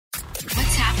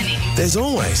There's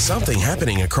always something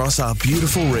happening across our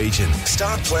beautiful region.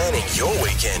 Start planning your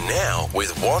weekend now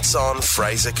with What's On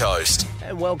Fraser Coast.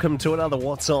 And welcome to another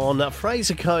What's On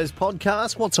Fraser Coast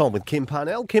podcast. What's on with Kim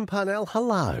Parnell? Kim Parnell,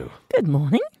 hello. Good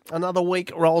morning. Another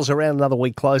week rolls around, another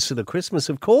week closer to Christmas,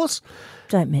 of course.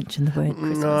 Don't mention the word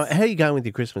Christmas. No, how are you going with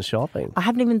your Christmas shopping? I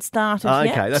haven't even started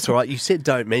yet. Okay, that's all right. You said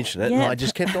don't mention it, and I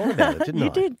just kept on about it, didn't I?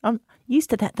 You did. I'm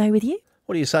used to that, though, with you.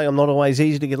 What do you say? I'm not always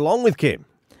easy to get along with, Kim.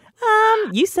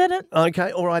 You said it.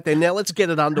 Okay, all right then. Now let's get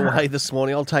it underway this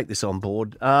morning. I'll take this on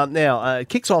board. It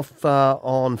kicks off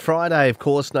on Friday, of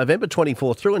course, November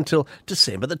 24th through until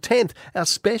December the 10th. Our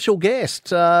special guest,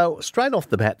 straight off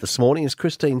the bat this morning, is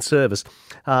Christine Service,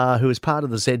 who is part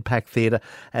of the ZPAC Theatre,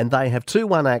 and they have two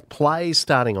one-act plays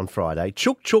starting on Friday,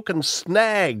 Chook Chook and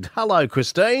Snagged. Hello,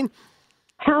 Christine.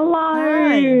 Hello.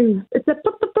 Hi. It's a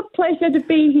pleasure to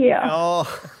be here.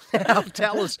 Oh,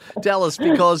 tell us,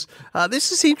 because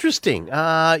this is interesting.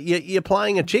 You're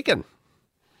playing a chicken.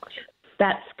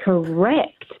 That's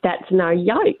correct. That's no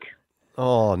yoke.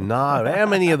 Oh, no. How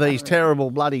many of these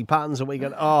terrible bloody puns are we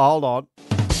going to... Oh, hold on.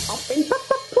 I've been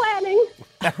planning.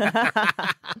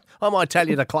 I might tell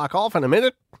you to cluck off in a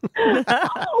minute.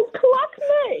 Oh, cluck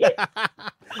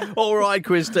me. All right,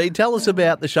 Christine, tell us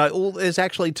about the show. There's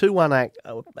actually two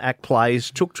one-act plays,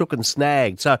 Chook Chook and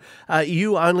Snagged. So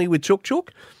you only with Chook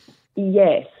Chook?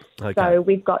 Yes. Okay. So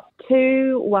we've got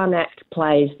two one-act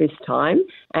plays this time,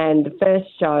 and the first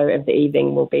show of the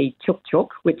evening will be Chook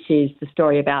Chook, which is the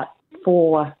story about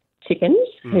four chickens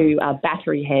who are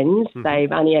battery hens.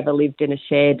 They've only ever lived in a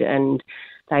shed, and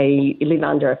they live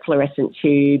under a fluorescent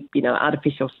tube,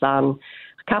 artificial sun.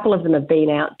 A couple of them have been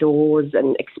outdoors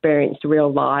and experienced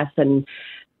real life, and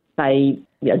they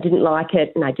didn't like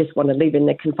it, and they just want to live in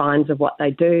the confines of what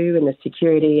they do and the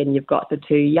security. And you've got the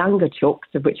two younger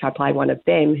chooks, of which I play one of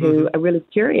them, who are really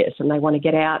curious and they want to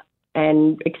get out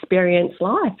and experience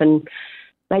life and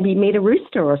maybe meet a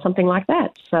rooster or something like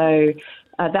that. So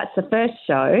that's the first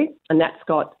show, and that's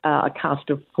got a cast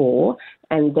of four.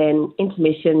 And then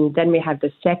intermission, then we have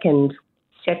the second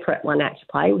separate one-act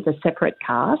play with a separate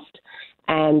cast,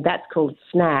 and that's called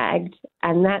Snagged,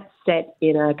 and that's set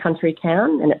in a country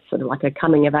town, and it's sort of like a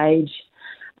coming-of-age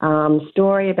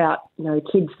story about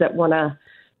kids that want to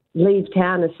leave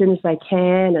town as soon as they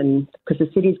can, and because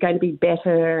the city's going to be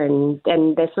better, and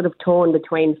they're sort of torn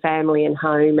between family and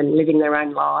home and living their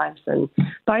own lives, and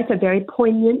both are very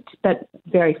poignant but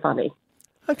very funny.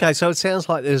 Okay, so it sounds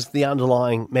like there's the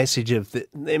underlying message of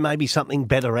there may be something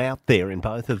better out there in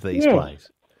both of these plays.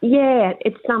 Yeah,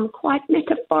 it's quite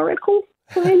metaphorical,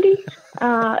 Andy.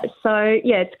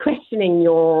 It's questioning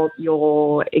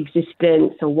your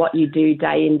existence or what you do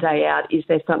day in, day out. Is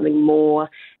there something more?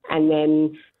 And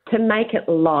then to make it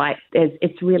light,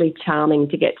 it's really charming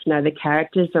to get to know the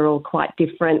characters. They're all quite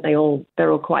different. They're all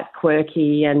quite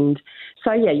quirky, and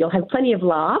so you'll have plenty of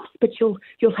laughs, but you'll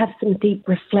have some deep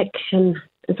reflection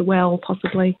as well,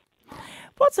 possibly.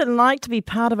 What's it like to be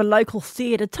part of a local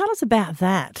theatre? Tell us about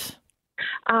that.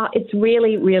 It's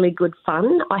really, really good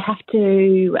fun. I have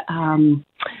to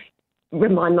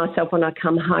remind myself when I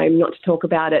come home not to talk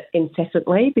about it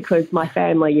incessantly, because my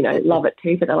family, love it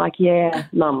too, but they're like, yeah,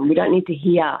 Mum, we don't need to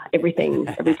hear everything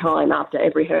every time after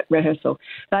every rehearsal.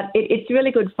 But it's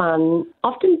really good fun.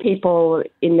 Often people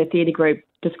in the theatre group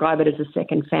describe it as a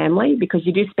second family, because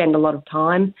you do spend a lot of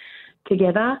time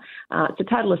together. It's a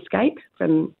total escape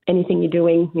from anything you're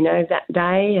doing, that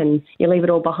day, and you leave it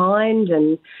all behind.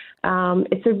 And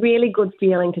it's a really good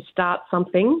feeling to start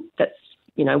something that's,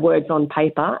 words on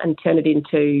paper and turn it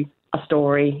into a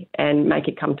story and make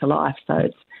it come to life. So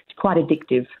it's quite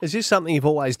addictive. Is this something you've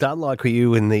always done, like were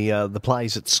you in the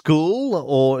plays at school,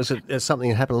 or is it something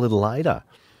that happened a little later?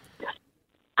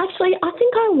 Actually, I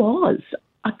think I was.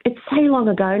 It's so long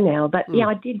ago now, but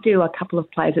I did do a couple of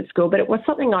plays at school, but it was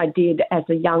something I did as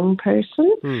a young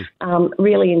person.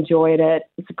 Really enjoyed it.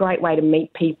 It's a great way to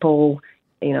meet people,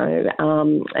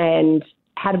 and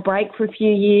had a break for a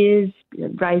few years,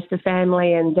 raised a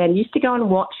family, and then used to go and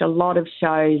watch a lot of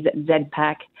shows at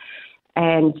ZPAC,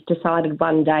 and decided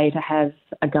one day to have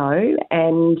a go.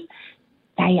 And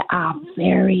they are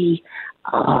very...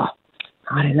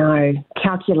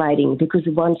 calculating, because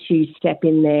once you step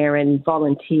in there and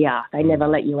volunteer, they never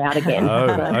let you out again.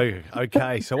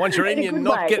 Okay. So once you're in, you're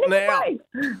not getting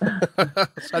out.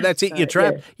 So that's it, you're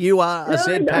trapped. Yeah. You are a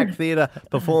ZPAC Theatre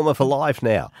performer for life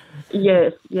now.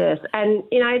 Yes. And,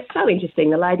 it's so interesting.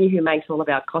 The lady who makes all of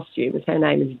our costumes, her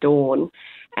name is Dawn,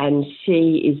 and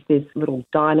she is this little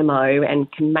dynamo and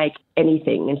can make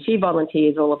anything. And she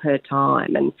volunteers all of her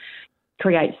time. And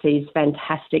creates these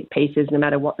fantastic pieces no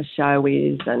matter what the show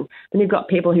is. And then you've got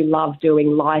people who love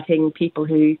doing lighting, people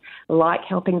who like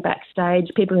helping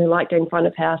backstage, people who like doing front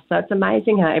of house. So it's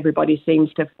amazing how everybody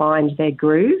seems to find their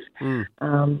groove. So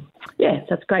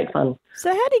it's great fun. So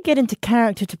how do you get into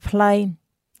character to play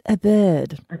a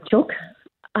bird? A chook?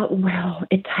 Well,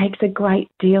 it takes a great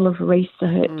deal of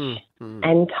research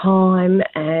and time,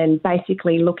 and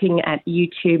basically looking at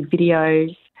YouTube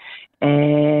videos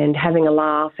and having a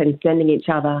laugh and sending each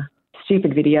other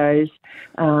stupid videos.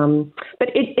 But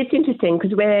it's interesting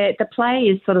because where the play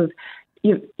is sort of,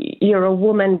 you're a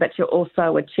woman, but you're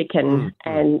also a chicken,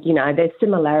 and, you know, there's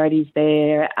similarities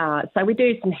there. So we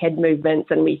do some head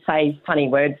movements and we say funny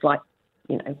words like,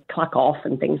 you know, cluck off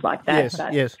and things like that.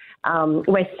 Yes.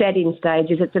 We're set in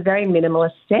stages. It's a very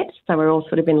minimalist set, so we're all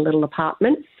sort of in little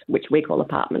apartments, which we call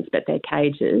apartments, but they're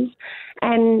cages.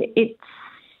 And it's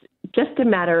just a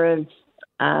matter of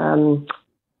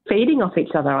feeding off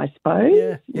each other, I suppose.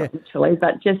 Yeah. Not literally,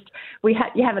 but just you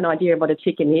have an idea of what a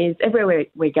chicken is. Everywhere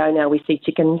we go now, we see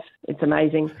chickens. It's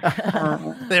amazing.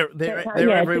 They're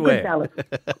everywhere. They're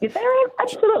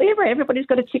absolutely everywhere. Everybody's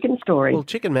got a chicken story. Well,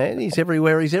 Chicken Man, he's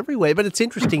everywhere. But it's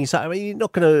interesting. So, I mean, you're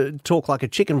not going to talk like a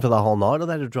chicken for the whole night, or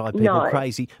that'll drive people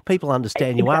crazy. People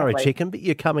understand you are a chicken, but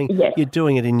you're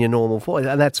doing it in your normal voice,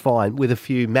 and that's fine, with a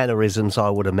few mannerisms, I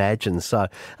would imagine. So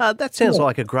that sounds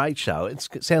like a great show. It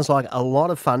sounds like a lot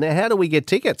of fun. Now, how do we get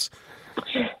tickets?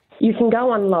 You can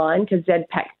go online to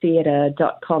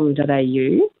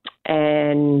zpacktheatre.com.au,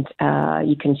 and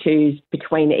you can choose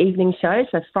between evening shows.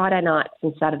 So Friday nights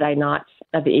and Saturday nights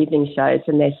are the evening shows,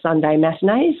 and there's Sunday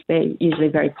matinees. They're usually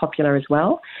very popular as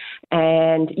well.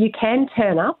 And you can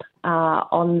turn up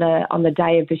on the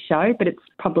day of the show, but it's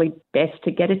probably best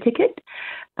to get a ticket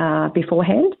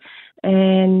beforehand.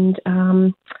 And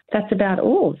that's about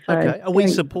all. So, okay. Are we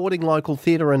supporting local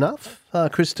theatre enough,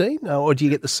 Christine? Or do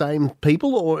you get the same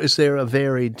people, or is there a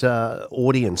varied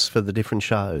audience for the different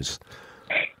shows?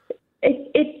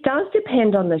 It does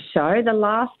depend on the show. The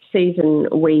last season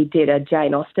we did a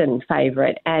Jane Austen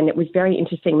favourite, and it was very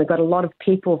interesting. We got a lot of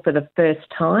people for the first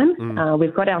time.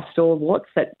 We've got our stalwarts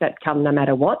that come no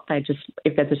matter what. They just,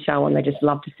 if there's a show on, they just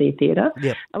love to see theatre.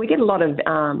 Yep. And we get a lot of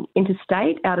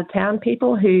interstate, out-of-town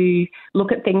people who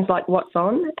look at things like what's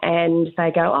on and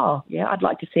they go, oh, yeah, I'd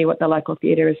like to see what the local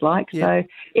theatre is like. Yep. So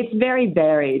it's very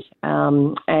varied.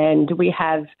 And we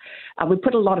have we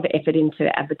put a lot of effort into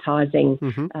advertising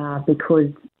because,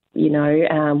 you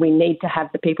know, we need to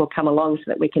have the people come along so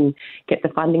that we can get the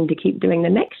funding to keep doing the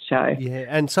next show. Yeah,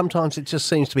 and sometimes it just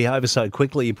seems to be over so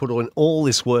quickly. You put in all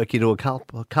this work into a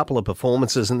couple of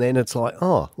performances and then it's like,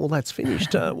 oh, well, that's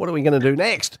finished. What are we going to do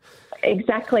next?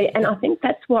 Exactly, and I think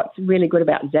that's what's really good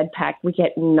about ZPAC. We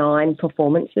get 9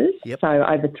 performances, so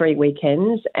over 3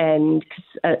 weekends, and,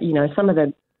 you know, some of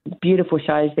the beautiful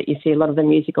shows that you see, a lot of the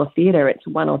musical theatre, it's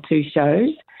 1 or 2 shows.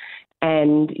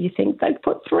 And you think they've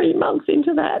put 3 months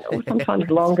into that, or sometimes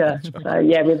longer. So,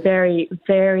 yeah, we're very,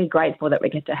 very grateful that we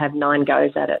get to have 9 goes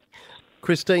at it.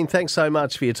 Christine, thanks so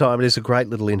much for your time. It is a great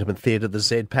little intimate theatre, the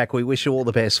ZPAC. We wish you all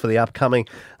the best for the upcoming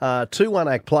 2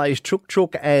 one-act plays, Chook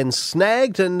Chook and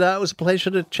Snagged, and it was a pleasure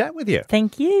to chat with you.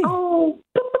 Thank you. Oh,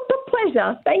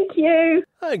 pleasure. Thank you.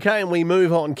 Okay, and we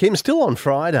move on. Kim, still on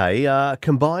Friday,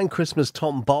 combined Christmas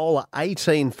tombola,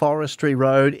 18 Forestry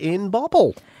Road in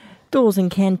Bobble. Doors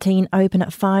and canteen open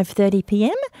at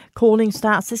 5:30pm. Calling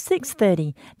starts at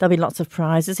 6:30. There'll be lots of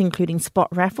prizes, including spot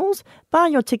raffles. Buy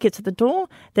your tickets at the door.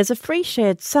 There's a free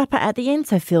shared supper at the end,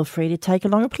 so feel free to take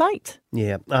along a plate.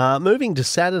 Yeah. Moving to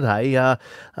Saturday,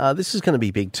 this is going to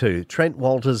be big too. Trent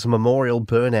Walters Memorial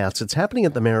Burnouts. It's happening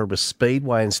at the Maryborough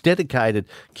Speedway, and it's dedicated,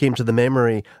 Kim, to the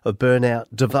memory of burnout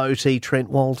devotee Trent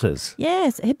Walters.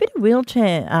 Yes, he'd been in a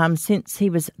wheelchair since he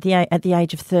was at the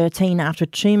age of 13 after a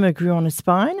tumour grew on his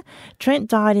spine. Trent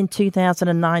died in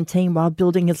 2019 while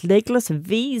building his legless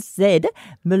VZ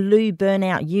Maloo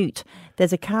Burnout Ute.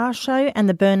 There's a car show and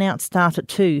the burnout start at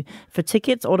 2. For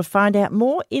tickets or to find out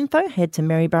more info, head to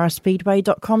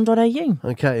maryboroughspeedway.com.au.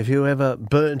 Okay, if you ever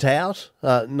burnt out,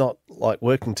 not like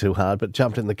working too hard, but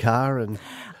jumped in the car and...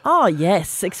 Oh,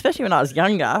 yes, especially when I was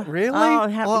younger. Really? Oh,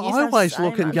 I always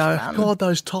look and go, fun. God,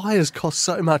 those tyres cost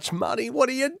so much money. What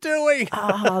are you doing?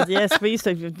 Oh, yes, we used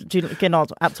to get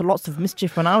up to lots of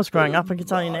mischief when I was growing up, I can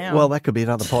tell you now. Well, that could be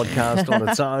another podcast on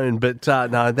its own. But I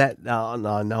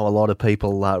know a lot of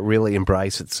people really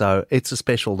embrace it. So it's a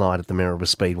special night at the Maryborough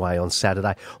Speedway on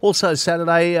Saturday. Also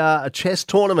Saturday, a chess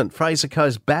tournament, Fraser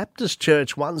Coast Baptist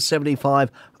Church, 175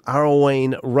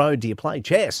 Arroween Road. Do you play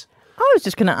chess? was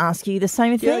just going to ask you the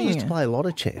same Yeah, I thing. used to play a lot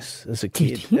of chess as a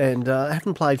kid, you? and I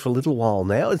haven't played for a little while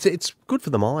now. It's good for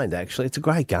the mind, actually. It's a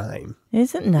great game.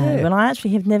 Is it? No. Yeah. Well, I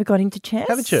actually have never got into chess.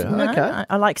 Haven't you? No, Okay.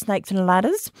 I like snakes and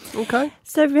ladders. Okay.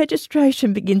 So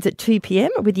registration begins at 2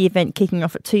 p.m. with the event kicking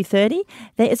off at 2:30.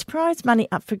 There is prize money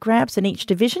up for grabs in each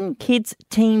division, kids,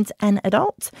 teens and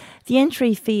adults. The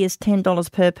entry fee is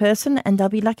 $10 per person, and there'll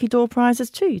be lucky door prizes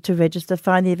too. To register,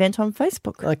 find the event on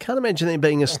Facebook. I can't imagine there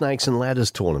being a snakes and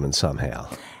ladders tournament somehow.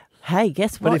 Hey,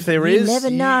 guess what? But if there you is,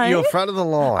 never know. you're front of the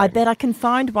line. I bet I can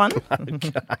find one.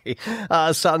 Okay.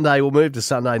 Sunday, we'll move to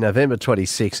Sunday, November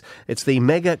 26th. It's the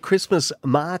mega Christmas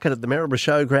market at the Maryborough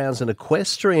Showgrounds and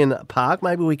Equestrian Park.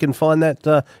 Maybe we can find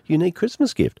that unique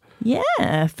Christmas gift.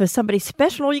 Yeah, for somebody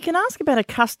special, or you can ask about a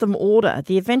custom order.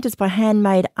 The event is by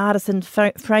handmade artisan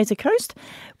Fraser Coast,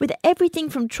 with everything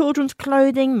from children's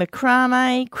clothing,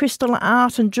 macrame, crystal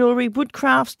art and jewellery,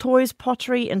 woodcrafts, toys,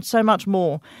 pottery and so much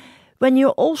more. When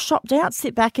you're all shopped out,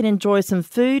 sit back and enjoy some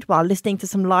food while listening to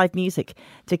some live music.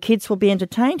 The kids will be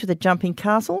entertained with a jumping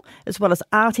castle, as well as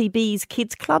RTB's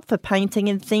Kids Club for painting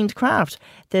and themed craft.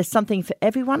 There's something for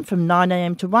everyone from 9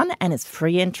 a.m. to 1, and it's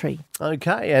free entry.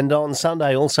 Okay, and on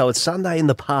Sunday also, it's Sunday in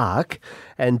the Park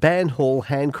and Band Hall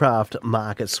handcraft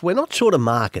markets. We're not short of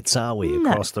markets, are we,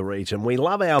 across the region? We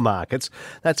love our markets.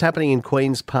 That's happening in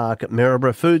Queen's Park at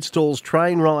Maryborough. Food stalls,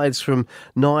 train rides from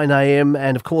 9 a.m,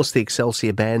 and of course the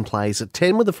Excelsior Band plays at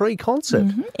 10 with a free concert.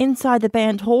 Mm-hmm. Inside the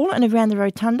Band Hall and around the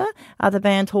Rotunda are the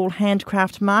Band Hall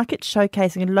handcraft markets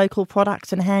showcasing local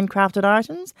products and handcrafted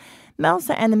items.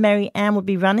 Melsa and the Mary Ann will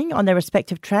be running on their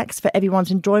respective tracks for everyone's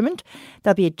enjoyment.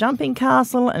 There'll be a jumping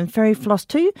castle and fairy floss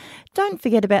too. Don't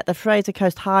forget about the Fraser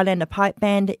Coast Highlander Pipe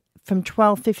Band from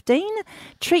 12:15.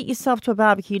 Treat yourself to a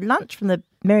barbecue lunch from the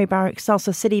Maryborough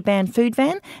Excelsior City Band food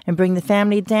van and bring the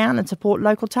family down and support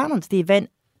local talent. The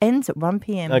event ends at 1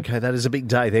 p.m. Okay, that is a big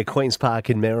day there, Queen's Park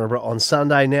in Maryborough on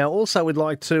Sunday. Now, also we'd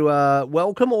like to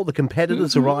welcome all the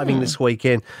competitors arriving this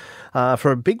weekend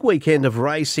for a big weekend of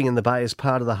racing in the Bay as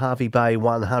part of the Harvey Bay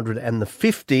 100 and the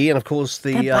 50, and of course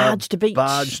the Barge to Beach.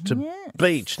 Barge to Yes.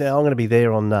 Beach. Now, I'm going to be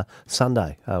there on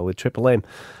Sunday with Triple M.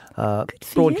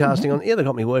 Broadcasting on. Yeah, they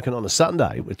got me working on a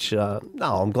Sunday, which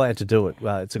I'm glad to do it.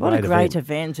 It's What great a great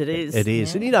event it is. It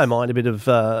is, and you don't mind a bit of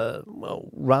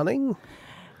running.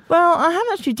 Well, I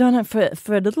haven't actually done it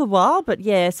for a little while, but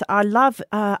yes, I love,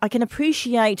 I can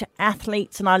appreciate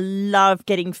athletes and I love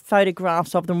getting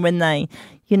photographs of them when they,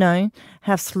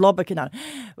 have slobber.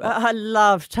 I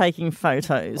love taking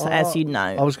photos, as you know.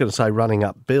 I was going to say running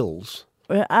up bills.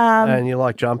 And you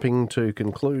like jumping to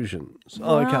conclusions. Okay.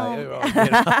 All right.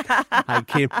 Yeah. Hey,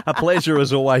 Kim, a pleasure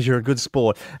as always. You're a good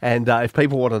sport. And if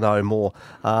people want to know more,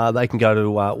 they can go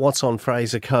to What's on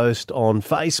Fraser Coast on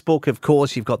Facebook. Of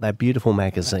course, you've got that beautiful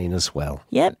magazine as well.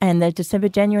 Yep, and the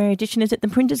January edition is at the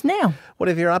printers now.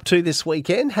 Whatever you're up to this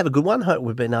weekend, have a good one. Hope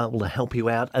we've been able to help you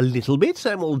out a little bit.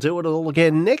 And we'll do it all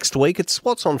again next week. It's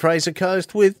What's on Fraser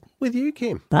Coast with you,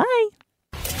 Kim. Bye.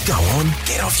 Go on,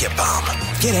 get off your bum.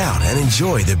 Get out and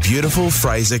enjoy the beautiful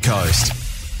Fraser Coast.